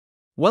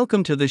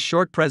Welcome to this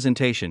short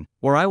presentation,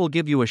 where I will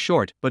give you a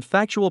short but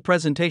factual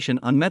presentation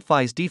on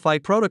MetFi's DeFi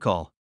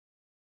protocol.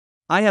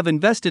 I have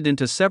invested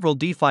into several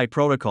DeFi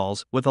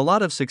protocols with a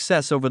lot of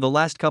success over the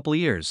last couple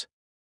years.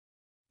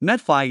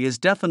 MetFi is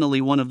definitely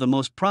one of the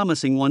most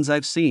promising ones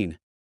I've seen.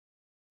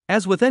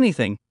 As with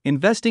anything,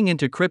 investing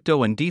into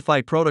crypto and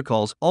DeFi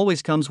protocols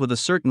always comes with a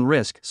certain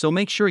risk, so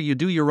make sure you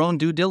do your own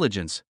due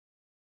diligence.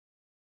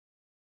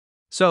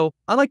 So,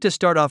 I like to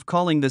start off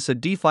calling this a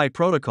DeFi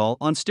protocol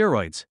on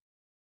steroids.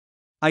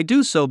 I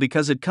do so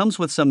because it comes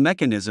with some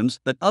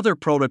mechanisms that other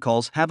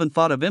protocols haven't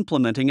thought of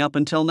implementing up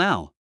until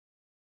now.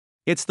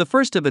 It's the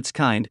first of its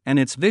kind, and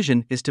its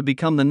vision is to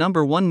become the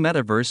 #1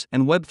 metaverse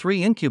and Web3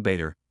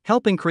 incubator,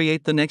 helping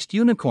create the next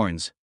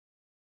unicorns.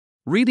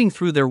 Reading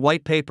through their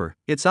white paper,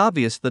 it's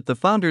obvious that the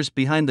founders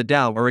behind the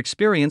DAO are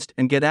experienced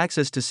and get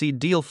access to seed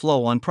deal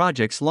flow on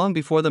projects long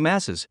before the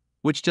masses,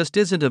 which just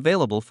isn't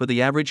available for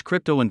the average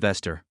crypto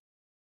investor.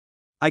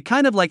 I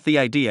kind of like the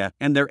idea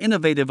and their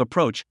innovative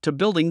approach to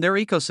building their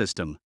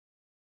ecosystem.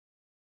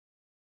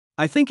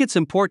 I think it's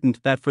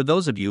important that for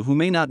those of you who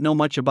may not know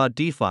much about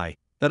DeFi,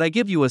 that I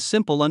give you a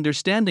simple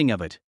understanding of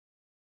it.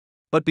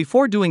 But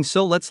before doing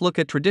so, let's look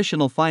at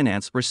traditional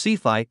finance, or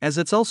CeFi as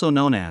it's also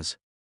known as.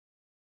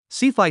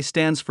 CeFi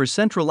stands for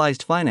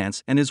centralized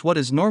finance and is what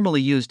is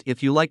normally used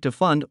if you like to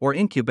fund or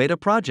incubate a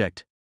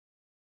project.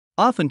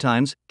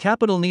 Oftentimes,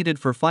 capital needed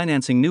for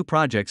financing new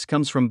projects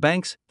comes from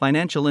banks,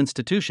 financial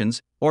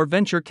institutions, or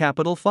venture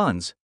capital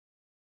funds.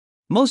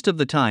 Most of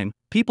the time,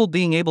 people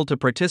being able to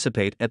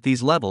participate at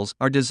these levels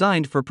are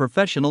designed for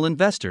professional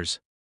investors.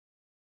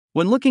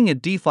 When looking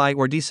at DeFi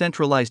or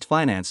decentralized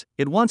finance,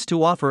 it wants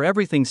to offer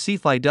everything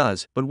CeFi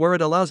does, but where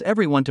it allows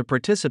everyone to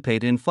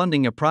participate in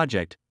funding a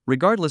project,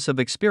 regardless of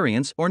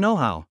experience or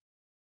know-how.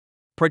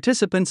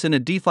 Participants in a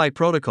DeFi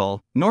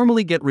protocol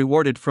normally get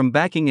rewarded from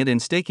backing it in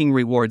staking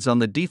rewards on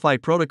the DeFi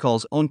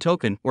protocol's own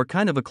token, or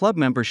kind of a club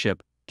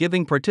membership,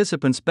 giving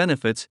participants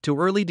benefits to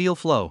early deal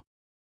flow.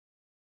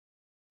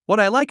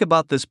 What I like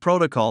about this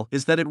protocol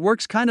is that it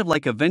works kind of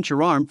like a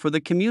venture arm for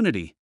the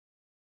community,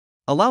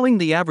 allowing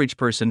the average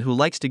person who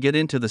likes to get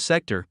into the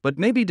sector but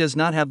maybe does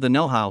not have the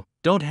know-how,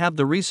 don't have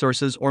the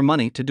resources or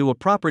money to do a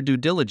proper due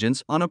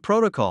diligence on a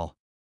protocol.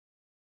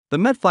 The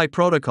MetFi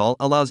protocol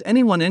allows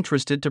anyone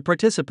interested to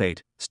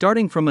participate,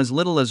 starting from as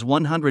little as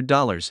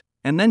 $100,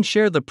 and then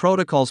share the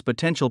protocol's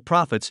potential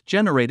profits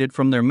generated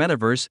from their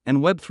metaverse and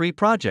Web3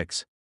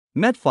 projects.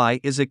 MetFi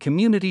is a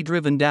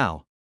community-driven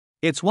DAO.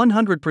 It's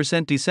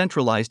 100%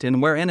 decentralized,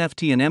 and where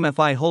NFT and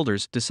MFI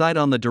holders decide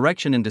on the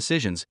direction and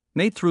decisions,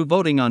 made through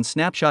voting on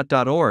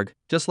snapshot.org,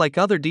 just like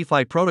other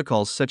DeFi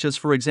protocols such as,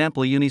 for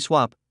example,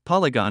 Uniswap,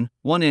 Polygon,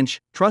 1inch,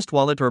 Trust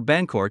Wallet, or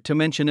Bancor, to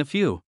mention a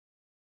few.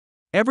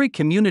 Every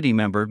community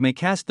member may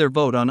cast their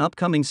vote on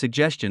upcoming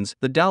suggestions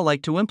the DAO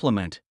like to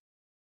implement.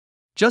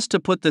 Just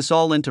to put this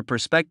all into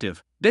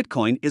perspective,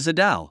 Bitcoin is a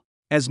DAO.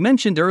 As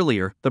mentioned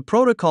earlier, the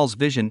protocol's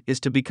vision is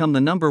to become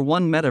the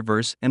 #1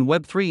 metaverse and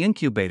Web3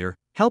 incubator,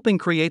 helping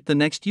create the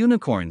next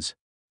unicorns.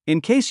 In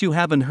case you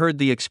haven't heard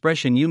the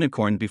expression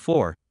unicorn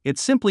before, it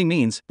simply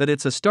means that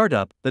it's a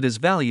startup that is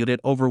valued at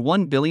over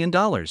 $1 billion.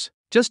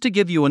 Just to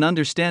give you an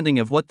understanding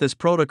of what this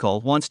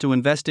protocol wants to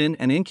invest in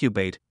and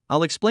incubate,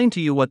 I'll explain to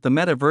you what the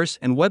metaverse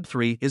and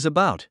Web3 is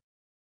about.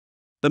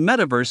 The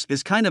metaverse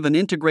is kind of an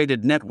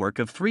integrated network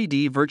of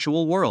 3D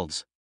virtual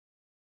worlds.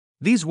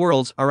 These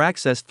worlds are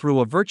accessed through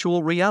a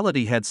virtual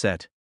reality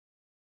headset.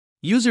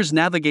 Users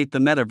navigate the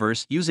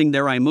metaverse using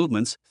their eye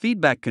movements,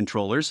 feedback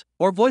controllers,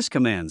 or voice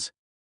commands.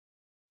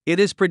 It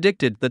is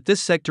predicted that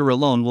this sector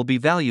alone will be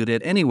valued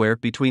at anywhere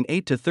between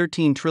 $8 to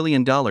 $13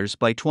 trillion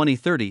by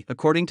 2030,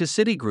 according to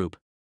Citigroup.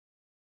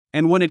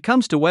 And when it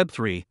comes to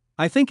Web3,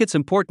 I think it's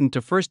important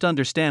to first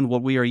understand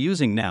what we are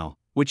using now,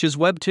 which is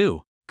Web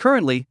 2.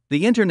 Currently,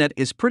 the internet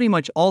is pretty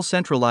much all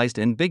centralized,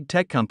 and big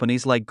tech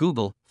companies like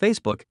Google,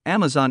 Facebook,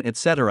 Amazon,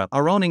 etc.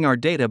 are owning our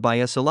data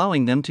by us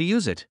allowing them to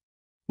use it.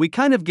 We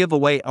kind of give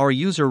away our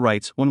user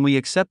rights when we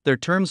accept their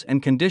terms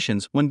and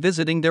conditions when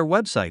visiting their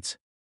websites.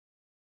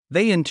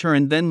 They in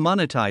turn then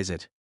monetize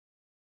it.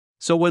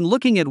 So when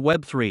looking at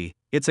Web3,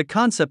 it's a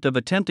concept of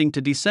attempting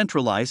to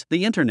decentralize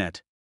the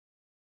internet.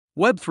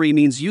 Web3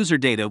 means user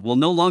data will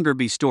no longer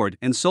be stored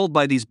and sold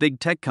by these big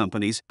tech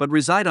companies but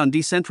reside on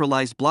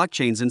decentralized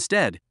blockchains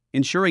instead,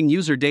 ensuring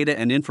user data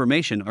and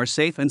information are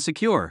safe and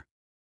secure.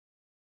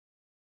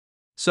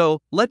 So,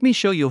 let me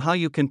show you how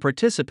you can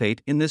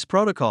participate in this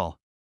protocol.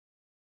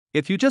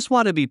 If you just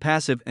want to be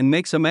passive and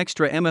make some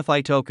extra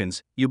MFI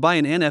tokens, you buy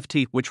an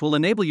NFT, which will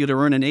enable you to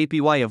earn an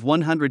APY of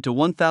 100 to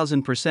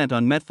 1000%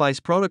 on MetFi's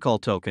protocol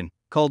token,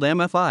 called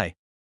MFI.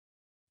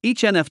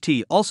 Each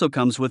NFT also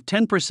comes with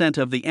 10%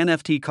 of the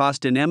NFT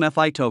cost in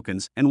MFI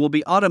tokens and will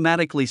be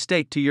automatically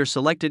staked to your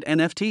selected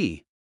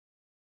NFT.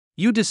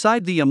 You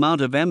decide the amount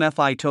of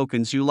MFI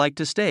tokens you like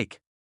to stake.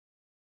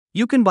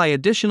 You can buy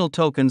additional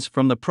tokens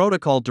from the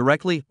protocol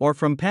directly or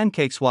from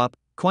PancakeSwap,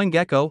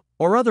 CoinGecko,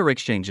 or other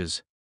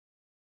exchanges.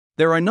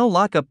 There are no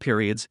lockup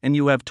periods and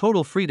you have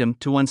total freedom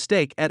to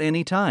unstake at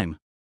any time.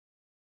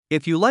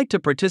 If you like to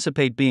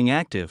participate being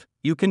active,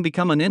 you can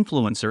become an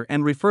influencer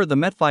and refer the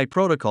MetFi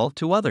protocol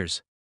to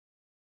others.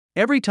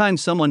 Every time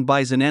someone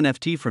buys an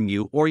NFT from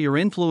you or your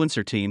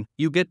influencer team,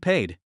 you get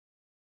paid.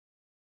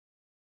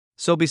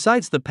 So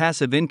besides the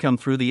passive income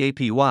through the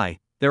APY,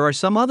 there are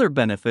some other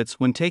benefits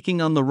when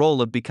taking on the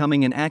role of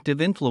becoming an active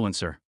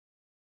influencer.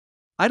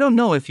 I don't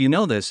know if you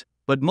know this,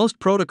 but most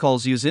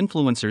protocols use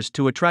influencers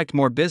to attract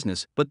more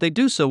business, but they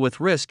do so with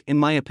risk, in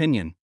my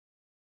opinion.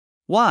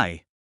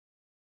 Why?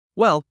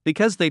 Well,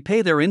 because they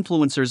pay their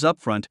influencers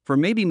upfront for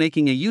maybe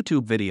making a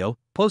YouTube video,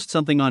 post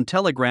something on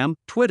Telegram,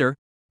 Twitter,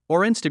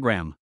 or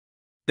Instagram.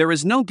 There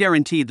is no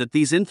guarantee that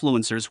these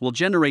influencers will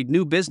generate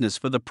new business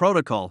for the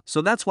protocol,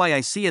 so that's why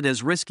I see it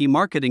as risky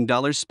marketing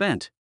dollars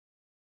spent.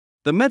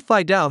 The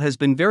MetFi DAO has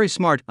been very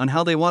smart on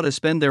how they want to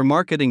spend their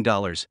marketing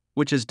dollars,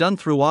 which is done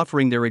through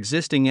offering their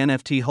existing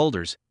NFT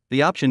holders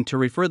the option to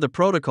refer the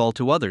protocol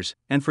to others,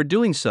 and for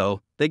doing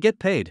so, they get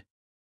paid.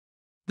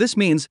 This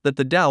means that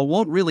the DAO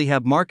won't really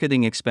have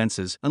marketing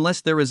expenses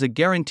unless there is a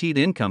guaranteed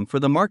income for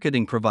the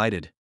marketing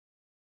provided.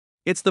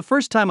 It's the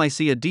first time I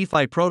see a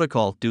DeFi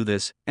protocol do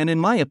this, and in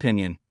my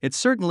opinion, it's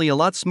certainly a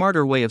lot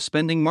smarter way of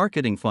spending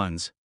marketing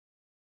funds.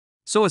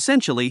 So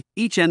essentially,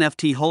 each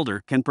NFT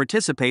holder can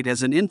participate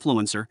as an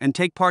influencer and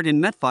take part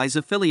in MetFi's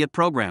affiliate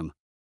program.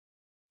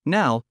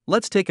 Now,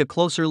 let's take a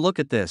closer look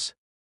at this.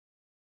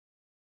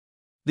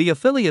 The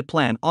affiliate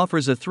plan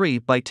offers a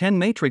 3x10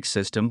 matrix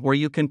system where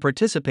you can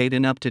participate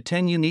in up to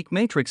 10 unique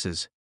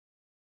matrices.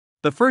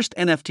 The first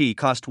NFT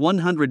costs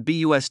 100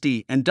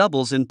 BUSD and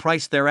doubles in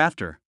price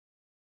thereafter.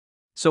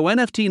 So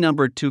NFT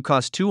number 2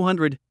 cost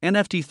 200,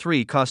 NFT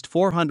 3 cost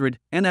 400,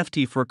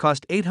 NFT 4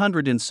 cost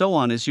 800 and so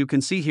on, as you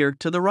can see here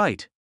to the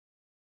right.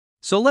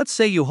 So let's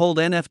say you hold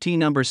NFT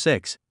number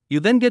 6, you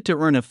then get to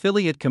earn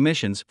affiliate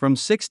commissions from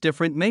 6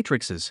 different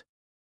matrices.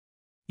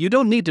 You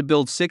don't need to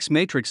build 6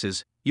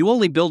 matrices, you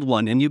only build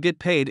one and you get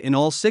paid in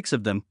all 6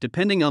 of them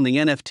depending on the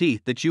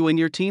NFT that you and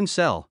your team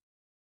sell.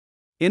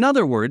 In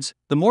other words,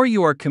 the more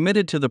you are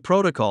committed to the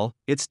protocol,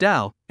 its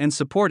DAO, and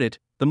support it,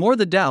 the more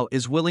the DAO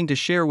is willing to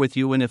share with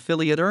you in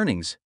affiliate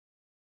earnings.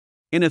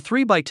 In a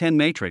 3x10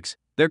 matrix,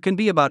 there can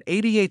be about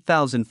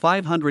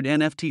 88,500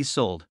 NFTs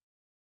sold.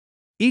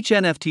 Each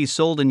NFT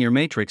sold in your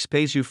matrix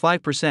pays you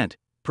 5%,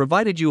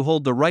 provided you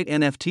hold the right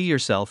NFT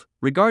yourself,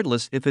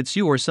 regardless if it's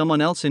you or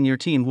someone else in your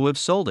team who have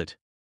sold it.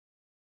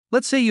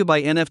 Let's say you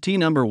buy NFT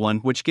number 1,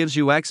 which gives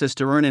you access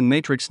to earn in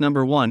matrix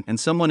number 1, and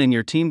someone in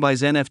your team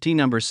buys NFT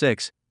number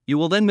 6, you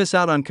will then miss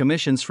out on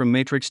commissions from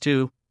matrix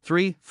 2,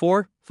 3,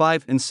 4,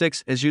 5, and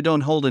 6 as you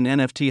don't hold an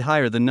NFT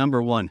higher than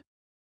number 1.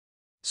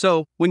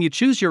 So, when you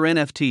choose your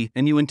NFT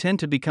and you intend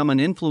to become an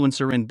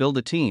influencer and build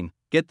a team,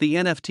 get the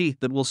NFT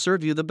that will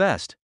serve you the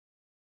best.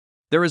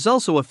 There is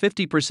also a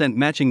 50%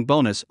 matching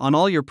bonus on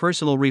all your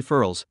personal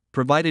referrals,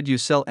 provided you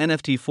sell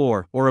NFT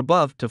 4 or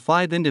above to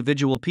 5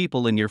 individual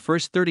people in your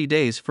first 30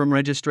 days from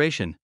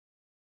registration.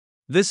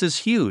 This is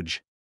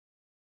huge.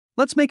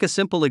 Let's make a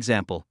simple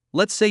example.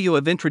 Let's say you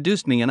have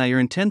introduced me and I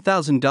earn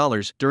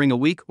 $10,000 during a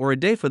week or a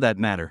day for that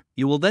matter.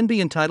 You will then be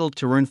entitled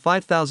to earn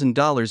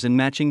 $5,000 in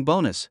matching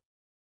bonus.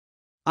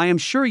 I am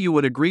sure you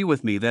would agree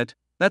with me that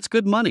that's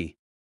good money.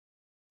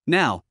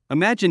 Now,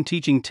 imagine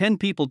teaching 10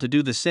 people to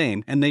do the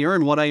same and they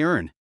earn what I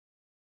earn.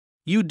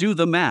 You do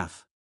the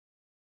math.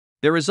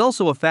 There is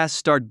also a fast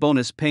start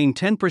bonus paying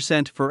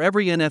 10% for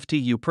every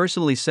NFT you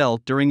personally sell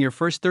during your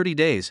first 30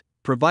 days,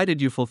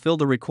 provided you fulfill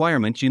the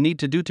requirement you need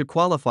to do to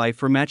qualify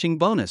for matching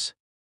bonus.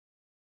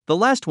 The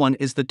last one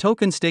is the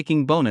token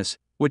staking bonus,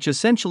 which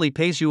essentially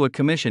pays you a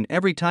commission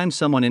every time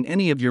someone in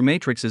any of your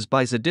matrices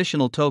buys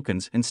additional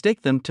tokens and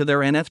stake them to their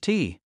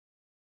NFT.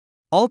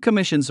 All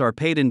commissions are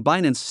paid in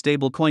Binance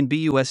stablecoin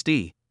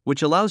BUSD,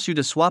 which allows you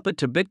to swap it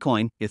to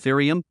Bitcoin,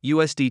 Ethereum,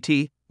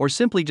 USDT, or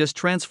simply just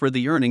transfer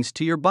the earnings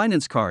to your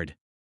Binance card.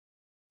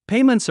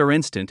 Payments are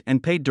instant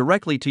and paid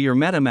directly to your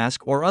MetaMask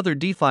or other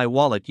DeFi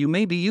wallet you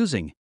may be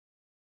using.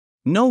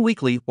 No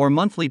weekly or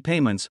monthly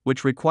payments,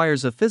 which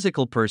requires a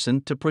physical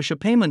person to push a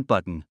payment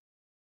button.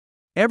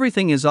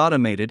 Everything is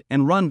automated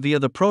and run via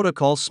the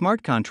protocol's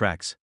smart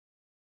contracts.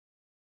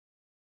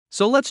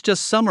 So let's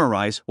just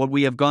summarize what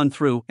we have gone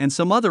through and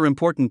some other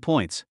important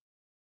points.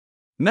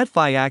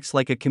 MetFi acts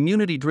like a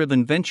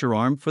community-driven venture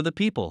arm for the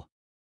people.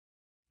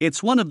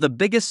 It's one of the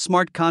biggest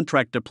smart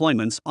contract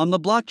deployments on the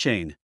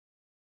blockchain.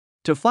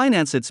 To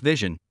finance its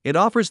vision, it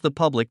offers the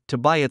public to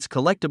buy its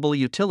collectible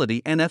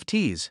utility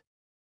NFTs.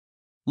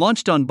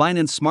 Launched on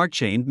Binance Smart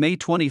Chain May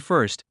 21,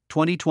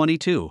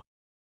 2022.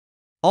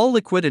 All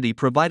liquidity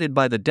provided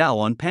by the DAO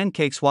on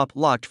PancakeSwap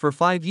locked for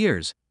 5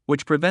 years,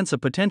 which prevents a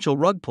potential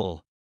rug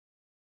pull.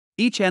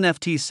 Each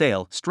NFT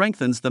sale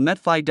strengthens the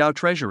MetFi DAO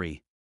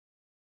treasury.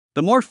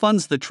 The more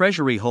funds the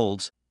treasury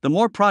holds, the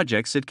more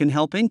projects it can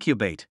help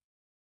incubate.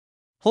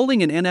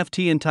 Holding an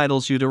NFT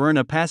entitles you to earn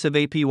a passive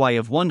APY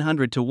of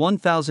 100 to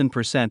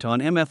 1000%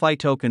 on MFI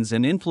tokens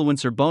and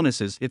influencer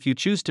bonuses if you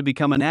choose to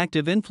become an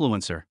active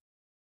influencer.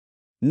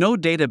 No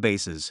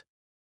databases.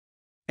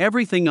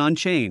 Everything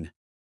on-chain.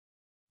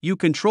 You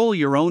control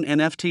your own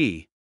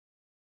NFT.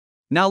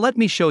 Now let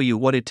me show you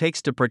what it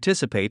takes to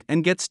participate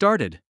and get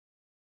started.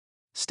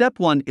 Step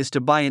 1 is to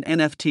buy an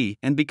NFT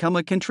and become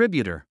a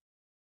contributor.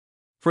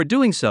 For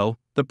doing so,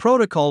 the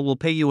protocol will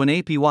pay you an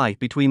APY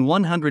between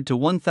 100 to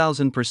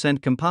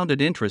 1000%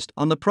 compounded interest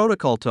on the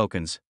protocol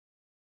tokens.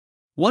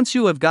 Once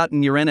you have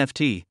gotten your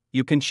NFT,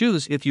 you can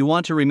choose if you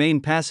want to remain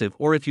passive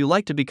or if you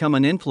like to become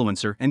an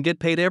influencer and get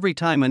paid every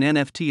time an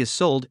NFT is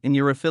sold in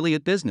your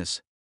affiliate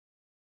business.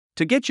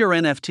 To get your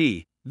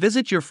NFT,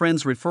 visit your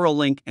friend's referral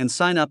link and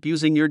sign up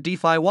using your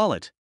DeFi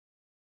wallet.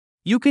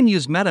 You can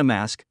use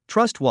MetaMask,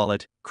 Trust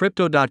Wallet,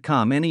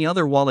 Crypto.com, any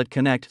other Wallet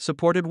Connect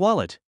supported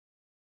wallet.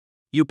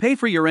 You pay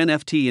for your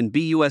NFT in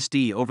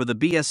BUSD over the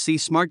BSC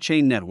Smart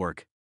Chain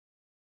network.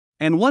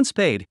 And once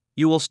paid,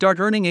 you will start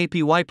earning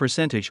APY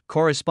percentage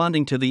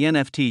corresponding to the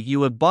NFT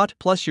you have bought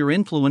plus your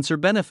influencer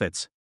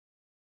benefits.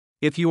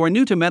 If you are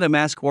new to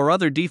MetaMask or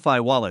other DeFi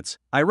wallets,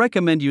 I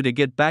recommend you to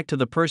get back to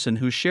the person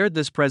who shared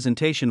this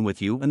presentation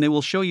with you and they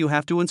will show you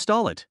how to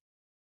install it.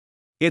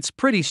 It's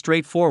pretty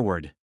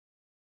straightforward.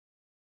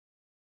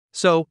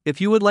 So, if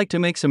you would like to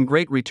make some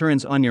great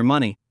returns on your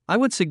money, I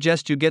would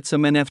suggest you get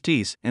some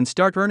NFTs and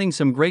start earning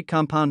some great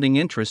compounding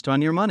interest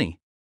on your money.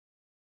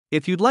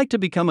 If you'd like to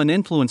become an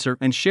influencer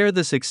and share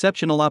this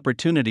exceptional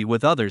opportunity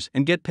with others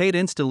and get paid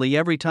instantly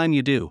every time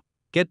you do,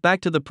 get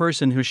back to the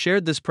person who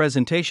shared this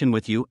presentation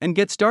with you and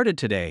get started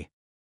today.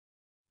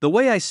 The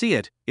way I see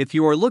it, if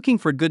you are looking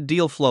for good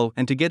deal flow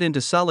and to get into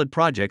solid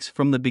projects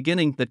from the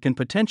beginning that can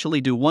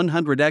potentially do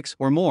 100x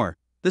or more,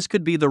 this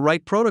could be the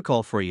right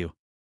protocol for you.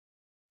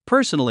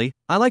 Personally,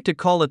 I like to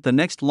call it the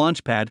next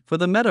launchpad for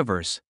the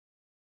metaverse.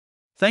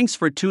 Thanks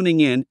for tuning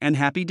in and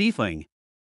happy DeFiing.